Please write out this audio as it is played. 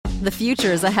The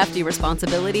future is a hefty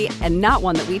responsibility and not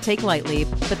one that we take lightly.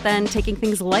 But then taking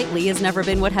things lightly has never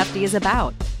been what Hefty is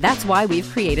about. That's why we've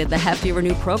created the Hefty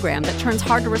Renew program that turns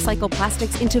hard-to-recycle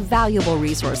plastics into valuable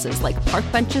resources like park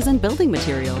benches and building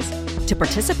materials. To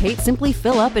participate, simply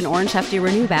fill up an orange Hefty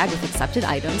Renew bag with accepted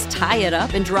items, tie it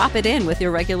up, and drop it in with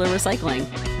your regular recycling.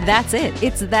 That's it.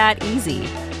 It's that easy.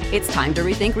 It's time to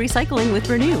rethink recycling with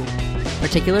Renew.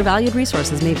 Particular valued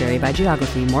resources may vary by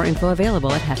geography. More info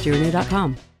available at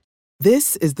heftyrenew.com.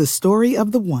 This is the story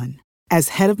of the one. As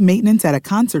head of maintenance at a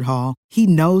concert hall, he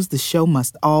knows the show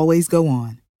must always go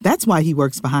on. That's why he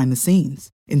works behind the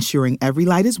scenes, ensuring every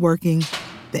light is working,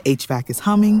 the HVAC is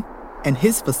humming, and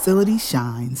his facility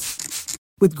shines.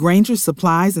 With Grainger's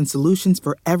supplies and solutions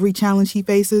for every challenge he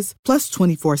faces, plus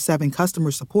 24/7 customer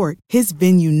support, his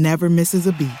venue never misses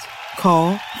a beat.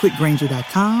 Call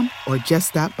quickgrainger.com or just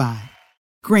stop by.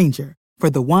 Grainger,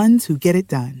 for the ones who get it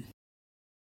done.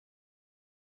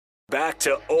 Back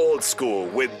to Old School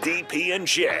with DP and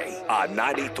J on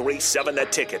 93.7 The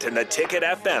Ticket and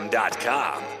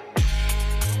theticketfm.com.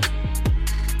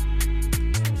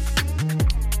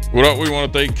 What up? We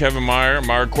want to thank Kevin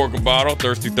Meyer Cork and Bottle,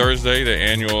 Thirsty Thursday, the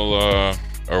annual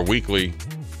or weekly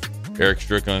Eric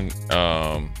Strickland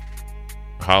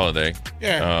holiday.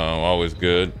 Yeah. Always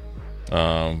good.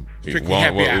 We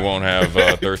won't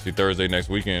have Thirsty Thursday next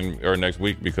weekend or next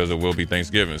week because it will be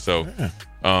Thanksgiving. So,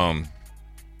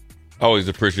 always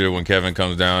appreciate when Kevin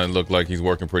comes down and look like he's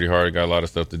working pretty hard. Got a lot of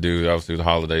stuff to do. Obviously, the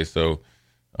holidays, so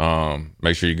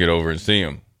make sure you get over and see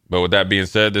him. But with that being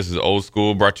said, this is Old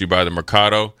School, brought to you by the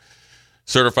Mercado.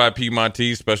 Certified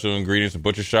Piedmontese, special ingredients and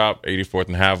butcher shop, 84th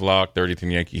and Havelock, 30th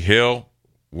and Yankee Hill.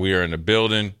 We are in the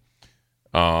building.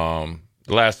 The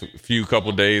last few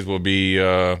couple days will be,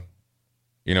 our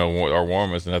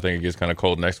warmest, and I think it gets kind of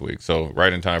cold next week. So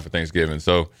right in time for Thanksgiving.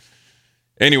 So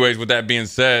anyways, with that being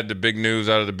said, the big news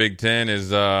out of the Big Ten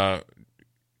is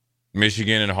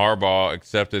Michigan and Harbaugh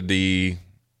accepted the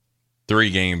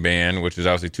 3-game ban, which is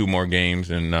obviously 2 more games,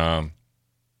 and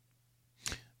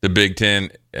the Big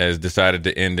Ten has decided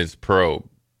to end its probe.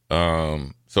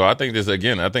 So I think this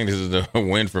is a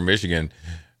win for Michigan.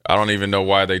 I don't even know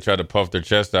why they tried to puff their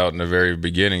chest out in the very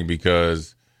beginning,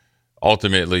 because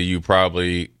ultimately you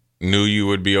probably knew you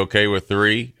would be okay with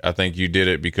 3. I think you did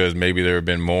it because maybe there have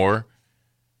been more.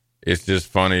 It's just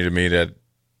funny to me that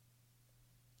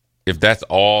if that's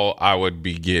all I would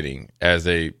be getting as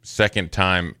a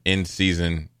second-time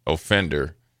in-season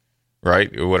offender,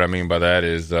 right? What I mean by that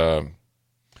is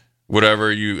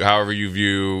however you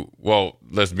view, well,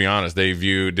 let's be honest, the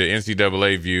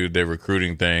NCAA viewed their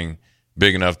recruiting thing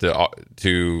big enough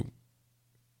to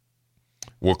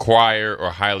require or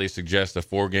highly suggest a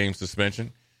 4-game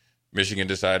suspension. Michigan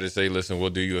decided to say, listen, we'll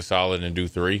do you a solid and do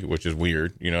 3, which is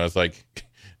weird. It's like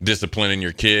disciplining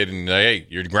your kid and, hey,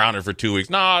 you're grounded for 2 weeks.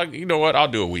 Nah, you know what? I'll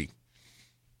do a week.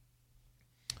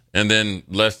 And then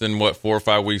less than 4 or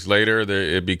 5 weeks later,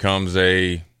 it becomes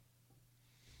a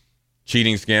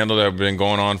cheating scandal that have been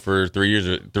going on for 3 years,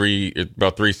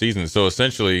 about 3 seasons. So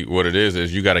essentially what it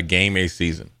is you got a game a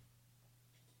season.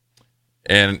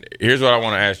 And here's what I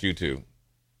want to ask you too.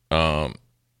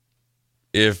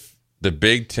 If the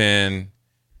Big Ten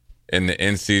and the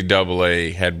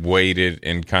NCAA had waited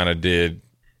and kind of did,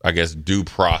 I guess, due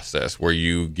process where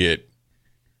you get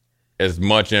as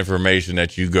much information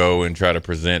that you go and try to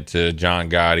present to John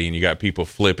Gotti, and you got people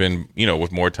flipping,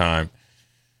 with more time,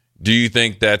 do you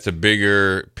think that's a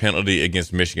bigger penalty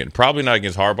against Michigan? Probably not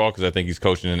against Harbaugh, because I think he's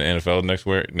coaching in the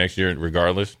NFL next year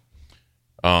regardless.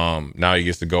 Now he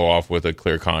gets to go off with a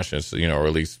clear conscience, or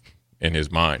at least in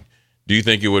his mind. Do you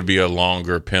think it would be a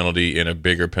longer penalty and a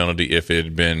bigger penalty if it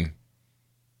had been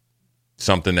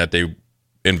something that they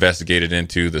investigated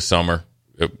into the summer,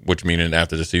 which meaning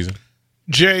after the season?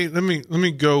 Jay, let me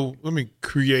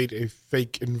create a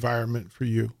fake environment for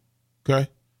you. Okay?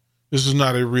 This is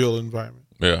not a real environment.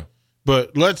 Yeah.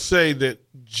 But let's say that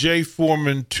Jay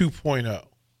Foreman 2.0,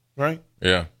 right?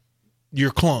 Yeah.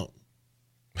 Your clone.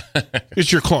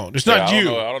 It's your clone. It's not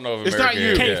you. I don't know if it's not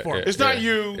you. It's not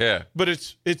you. Yeah. But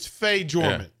it's Faye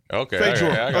Jorman. Yeah. Okay. Faye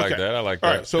Jorman. I like that. I like that.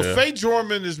 All right. So Faye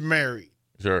Jorman is married.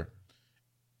 Sure.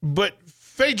 But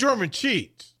Faye Jorman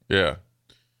cheats. Yeah.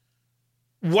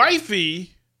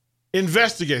 Wifey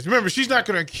investigates. Remember, she's not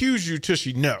going to accuse you till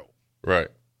she know. Right.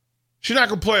 She's not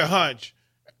going to play a hunch,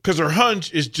 because her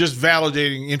hunch is just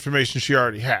validating information she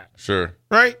already had. Sure.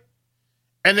 Right?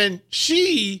 And then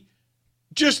Faye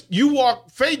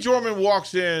Jorman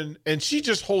walks in and she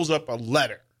just holds up a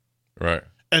letter. Right.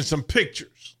 And some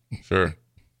pictures. Sure.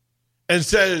 And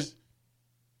says,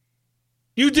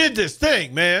 you did this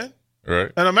thing, man.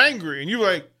 Right. And I'm angry. And you're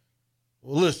like,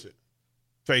 well, listen,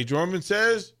 Faye Jorman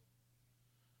says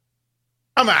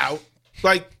I'm out.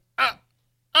 Like,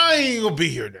 I ain't going to be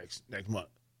here next month.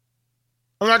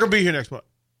 I'm not going to be here next month.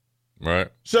 Right.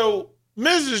 So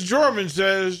Mrs. Jorman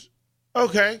says,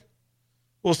 okay,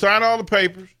 we'll sign all the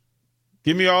papers.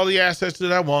 Give me all the assets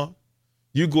that I want.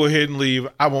 You go ahead and leave.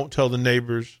 I won't tell the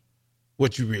neighbors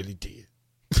what you really did.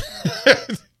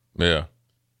 Yeah.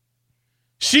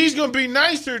 She's going to be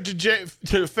nicer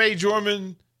to Faye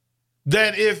Jorman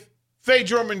than if Faye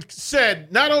Jorman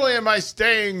said, not only am I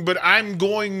staying, but I'm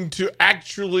going to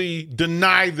actually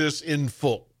deny this in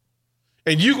full.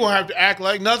 And you're going to have to act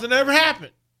like nothing ever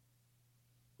happened.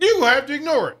 You're going to have to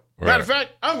ignore it. Right. Matter of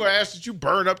fact, I'm going to ask that you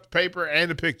burn up the paper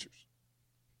and the pictures.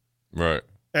 Right.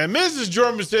 And Mrs.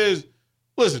 Jorman says,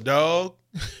 listen, dog,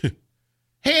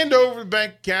 hand over the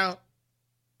bank account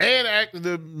and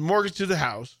the mortgage to the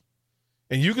house,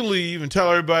 and you can leave and tell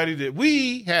everybody that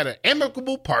we had an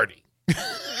amicable party.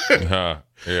 Yeah.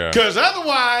 Because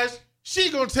otherwise, she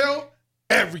going to tell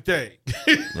everything.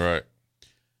 Right.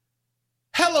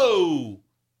 Hello,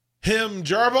 him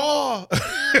Harbaugh.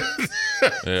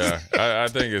 Yeah. I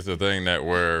think it's a thing that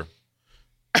where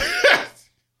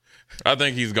I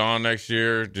think he's gone next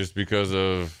year just because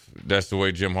of that's the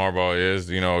way Jim Harbaugh is.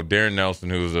 You know, Darren Nelson,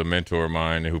 who's a mentor of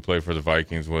mine who played for the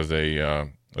Vikings, was a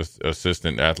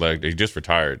assistant athletic. He just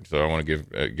retired, so I want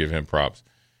to give him props.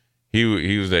 He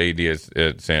was the AD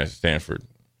at Stanford,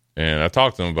 and I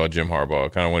talked to him about Jim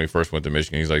Harbaugh kind of when he first went to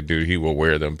Michigan. He's like, dude, he will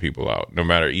wear them people out, no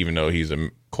matter, even though he's a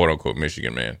quote unquote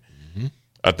Michigan man. Mm-hmm.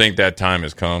 I think that time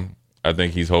has come. I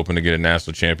think he's hoping to get a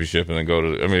national championship and then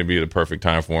it'd be the perfect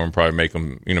time for him. Probably make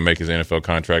his NFL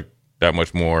contract that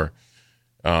much more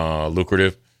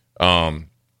lucrative. I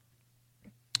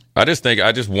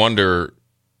just wonder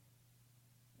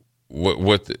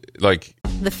what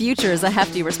The future is a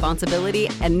hefty responsibility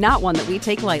and not one that we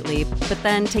take lightly. But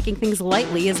then taking things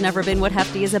lightly has never been what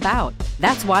Hefty is about.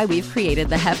 That's why we've created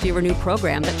the Hefty Renew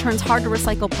program that turns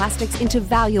hard-to-recycle plastics into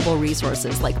valuable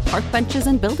resources like park benches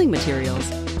and building materials.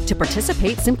 To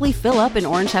participate, simply fill up an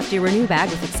orange Hefty Renew bag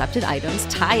with accepted items,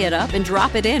 tie it up, and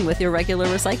drop it in with your regular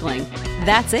recycling.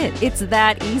 That's it. It's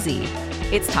that easy.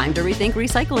 It's time to rethink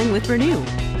recycling with Renew.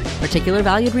 Particular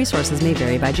valued resources may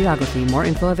vary by geography. More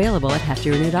info available at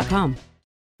heftyrenew.com.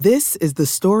 This is the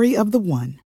story of the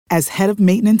one. As head of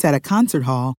maintenance at a concert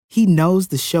hall, he knows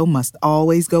the show must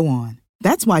always go on.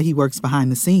 That's why he works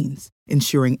behind the scenes,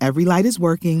 ensuring every light is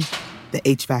working, the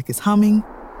HVAC is humming,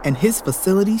 and his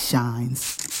facility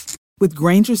shines. With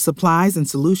Grainger's supplies and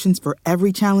solutions for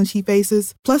every challenge he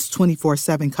faces, plus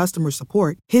 24/7 customer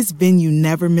support, his venue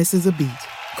never misses a beat.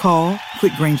 Call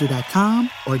quickgrainger.com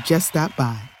or just stop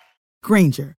by.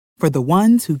 Grainger, for the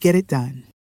ones who get it done.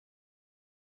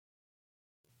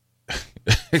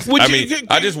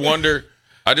 I just wonder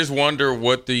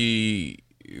what the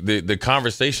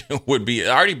conversation would be.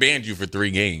 I already banned you for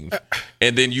 3 games,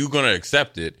 and then you're going to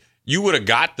accept it. You would have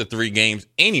got the 3 games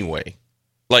anyway.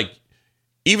 Like,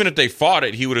 even if they fought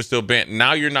it, he would have still banned.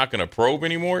 Now you're not going to probe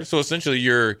anymore. So essentially,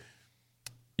 you're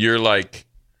like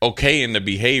okay in the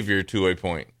behavior to a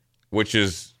point, which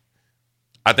is,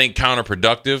 I think,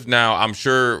 counterproductive. Now, I'm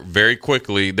sure very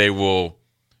quickly they will.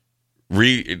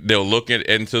 They'll look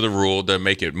into the rule. They'll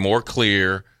make it more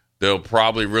clear. They'll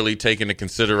probably really take into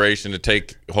consideration to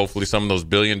take hopefully some of those $1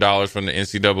 billion from the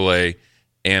NCAA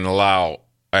and allow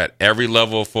at every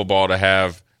level of football to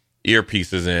have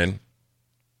earpieces in,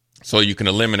 so you can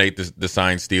eliminate the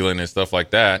sign stealing and stuff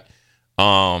like that.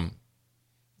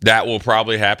 That will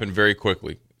probably happen very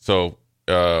quickly. So,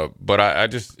 but I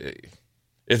just,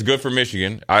 it's good for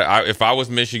Michigan. If I was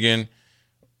Michigan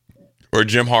or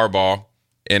Jim Harbaugh,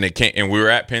 and we were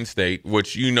at Penn State,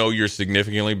 which you're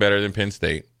significantly better than Penn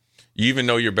State. You even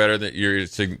know you're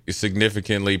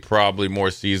significantly probably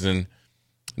more seasoned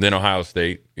than Ohio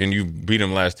State, and you beat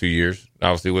them last 2 years,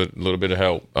 obviously with a little bit of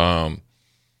help. And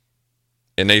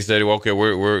they said, well, okay,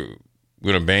 we're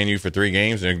going to ban you for 3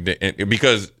 games, and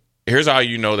because here's how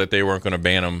you know that they weren't going to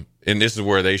ban them, and this is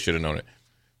where they should have known it.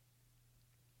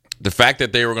 The fact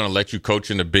that they were going to let you coach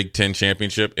in the Big Ten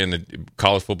championship in the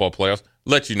college football playoffs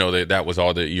let you know that was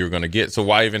all that you were going to get. So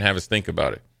why even have us think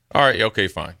about it? All right, okay,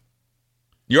 fine.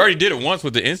 You already did it once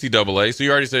with the NCAA, so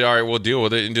you already say, all right, we'll deal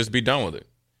with it and just be done with it.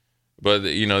 But,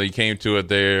 you came to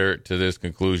this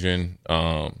conclusion.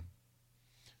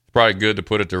 It's probably good to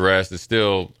put it to rest. It's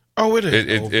still. Oh, it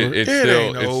ain't over. It's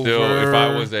still. If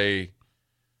I was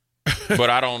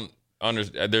but I don't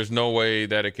understand. There's no way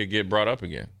that it could get brought up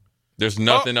again. There's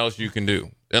nothing else you can do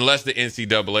unless the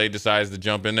NCAA decides to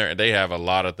jump in there. They have a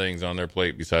lot of things on their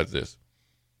plate besides this.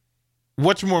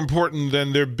 what's more important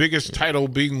than their biggest title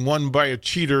being won by a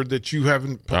cheater that you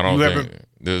haven't? I don't think.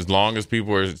 As long as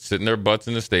people are sitting their butts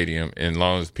in the stadium, and as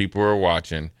long as people are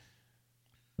watching,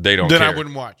 they don't. Then I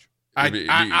wouldn't watch. I'd be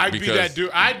that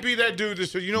dude. I'd be that dude that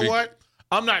said, you know what?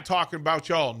 I'm not talking about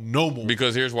y'all no more.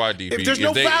 Because here's why, DP. If there's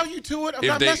no value to it, I'm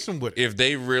not messing with it. If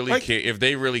they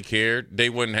really cared, they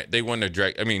wouldn't have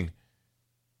dragged. I mean,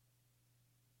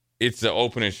 it's an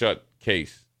open and shut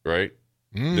case, right?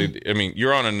 I mean,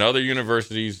 you're on another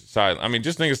university's side. I mean,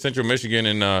 just think of Central Michigan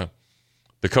and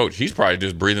the coach. He's probably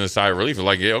just breathing a sigh of relief.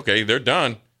 Like, yeah, okay, they're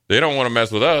done. They don't want to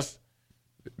mess with us.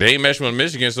 They ain't messing with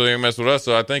Michigan, so they ain't messing with us.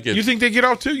 So I think you think they get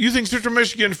out too? You think Central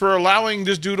Michigan for allowing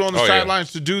this dude on the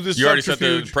sidelines to do this? You already set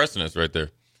the precedence right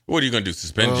there. What are you going to do?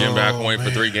 Suspend Jim McElwain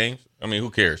for 3 games? I mean, who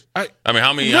cares? I mean,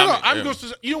 how many? No. I'm going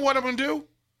to. You know what I'm going to do?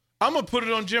 I'm going to put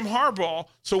it on Jim Harbaugh.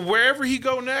 So wherever he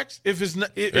go next,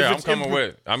 I'm coming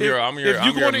with. I'm your $1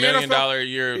 million a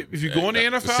year. If you go in the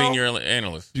NFL, senior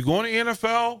analyst. If you go in the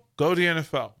NFL, go to the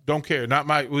NFL. Don't care. Not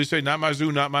my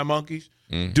zoo, not my monkeys.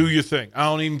 Do your thing. I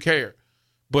don't even care.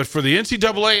 But for the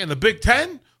NCAA and the Big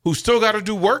Ten, who still got to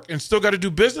do work and still got to do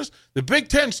business, the Big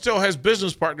Ten still has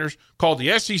business partners called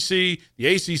the SEC, the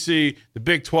ACC, the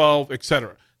Big 12, et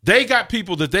cetera. They got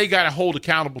people that they got to hold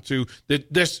accountable to.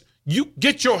 You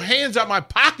get your hands out my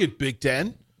pocket, Big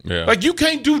Ten. Yeah. Like, you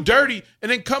can't do dirty and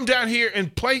then come down here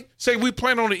and say we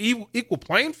playing on an equal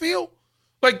playing field.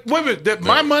 Like, wait a minute, that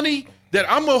my money that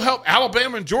I'm going to help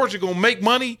Alabama and Georgia going to make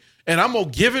money and I'm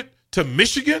going to give it to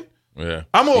Michigan? Yeah.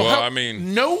 I'm gonna help. I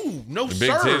mean, no, the sir.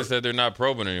 Big Ten said they're not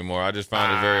probing anymore. I just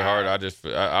found it very hard.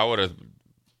 I would have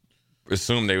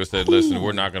assumed they would have said, listen,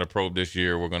 we're not going to probe this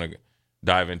year. We're going to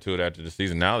dive into it after the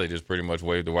season. Now they just pretty much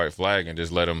waved the white flag and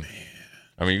just let them.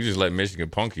 I mean, you just let Michigan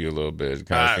punk you a little bit. It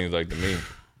kind of seems like to me.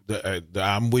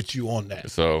 I'm with you on that.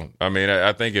 So, I mean,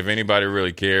 I think if anybody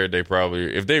really cared,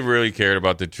 if they really cared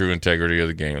about the true integrity of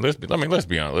the game, let's be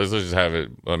honest. Let's just have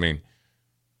it. I mean,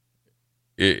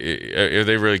 if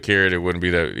they really cared, it wouldn't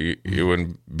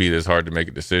be this hard to make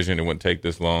a decision. It wouldn't take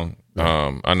this long.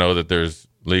 I know that there's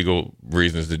legal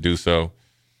reasons to do so,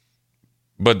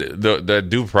 but the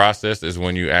due process is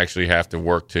when you actually have to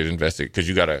work to investigate, because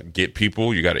you got to get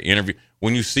people, you got to interview.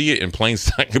 When you see it in plain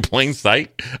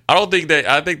sight, I think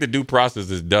the due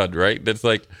process is done, right? That's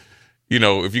like,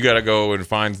 if you got to go and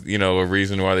find, a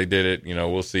reason why they did it,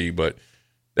 we'll see. But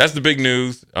that's the big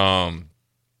news.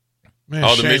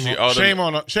 Man, shame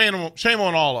on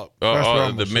all of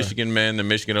them. The Michigan men, the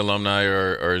Michigan alumni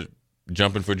are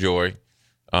jumping for joy.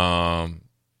 And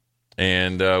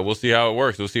we'll see how it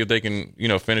works. We'll see if they can,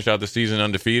 finish out the season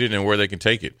undefeated and where they can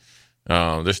take it.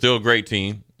 They're still a great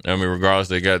team. I mean, regardless,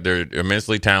 they're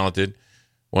immensely talented.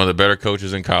 One of the better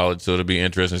coaches in college, so it'll be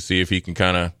interesting to see if he can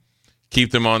kind of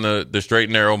keep them on the straight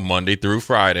and narrow Monday through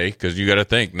Friday, because you got to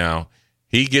think now,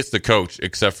 he gets to coach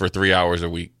except for 3 hours a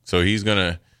week. So he's going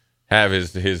to have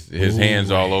his hands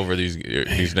all over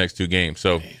these next 2 games.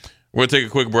 So we'll take a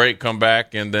quick break, come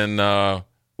back, and then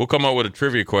we'll come up with a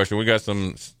trivia question. We got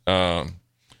some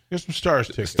Stars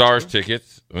tickets. Stars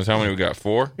tickets. How many we got?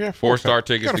 4? Yeah, 4 star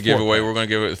tickets to give away. We're going to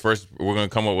give it first. We're going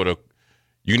to come up with a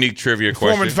unique trivia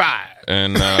question. 4 and 5.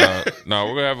 And no,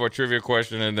 we're going to have a trivia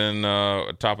question, and then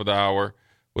top of the hour,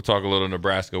 we'll talk a little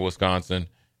Nebraska, Wisconsin,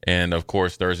 and of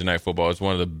course Thursday night football. It's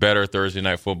one of the better Thursday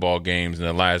night football games in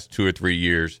the last 2 or 3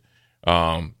 years.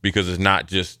 Because it's not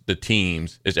just the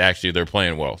teams, it's actually they're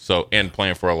playing well. So, and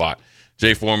playing for a lot.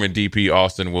 Jay Foreman, DP,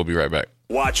 Austin, we'll be right back.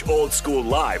 Watch Old School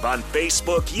live on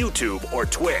Facebook, YouTube, or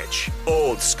Twitch.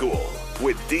 Old School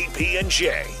with DP and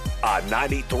J on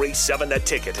 93.7 The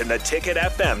Ticket and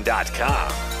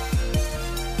theticketfm.com.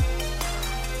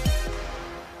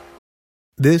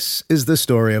 This is the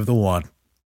story of the one.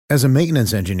 As a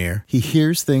maintenance engineer, he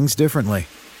hears things differently.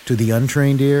 To the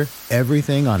untrained ear,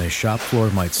 everything on his shop floor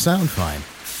might sound fine,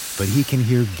 but he can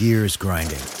hear gears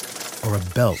grinding or a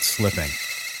belt slipping.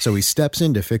 So he steps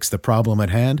in to fix the problem at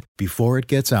hand before it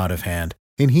gets out of hand.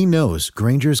 And he knows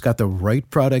Grainger's got the right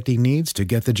product he needs to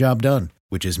get the job done,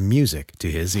 which is music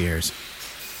to his ears.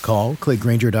 Call, click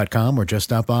Grainger.com, or just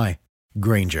stop by.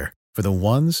 Grainger, for the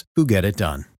ones who get it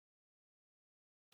done.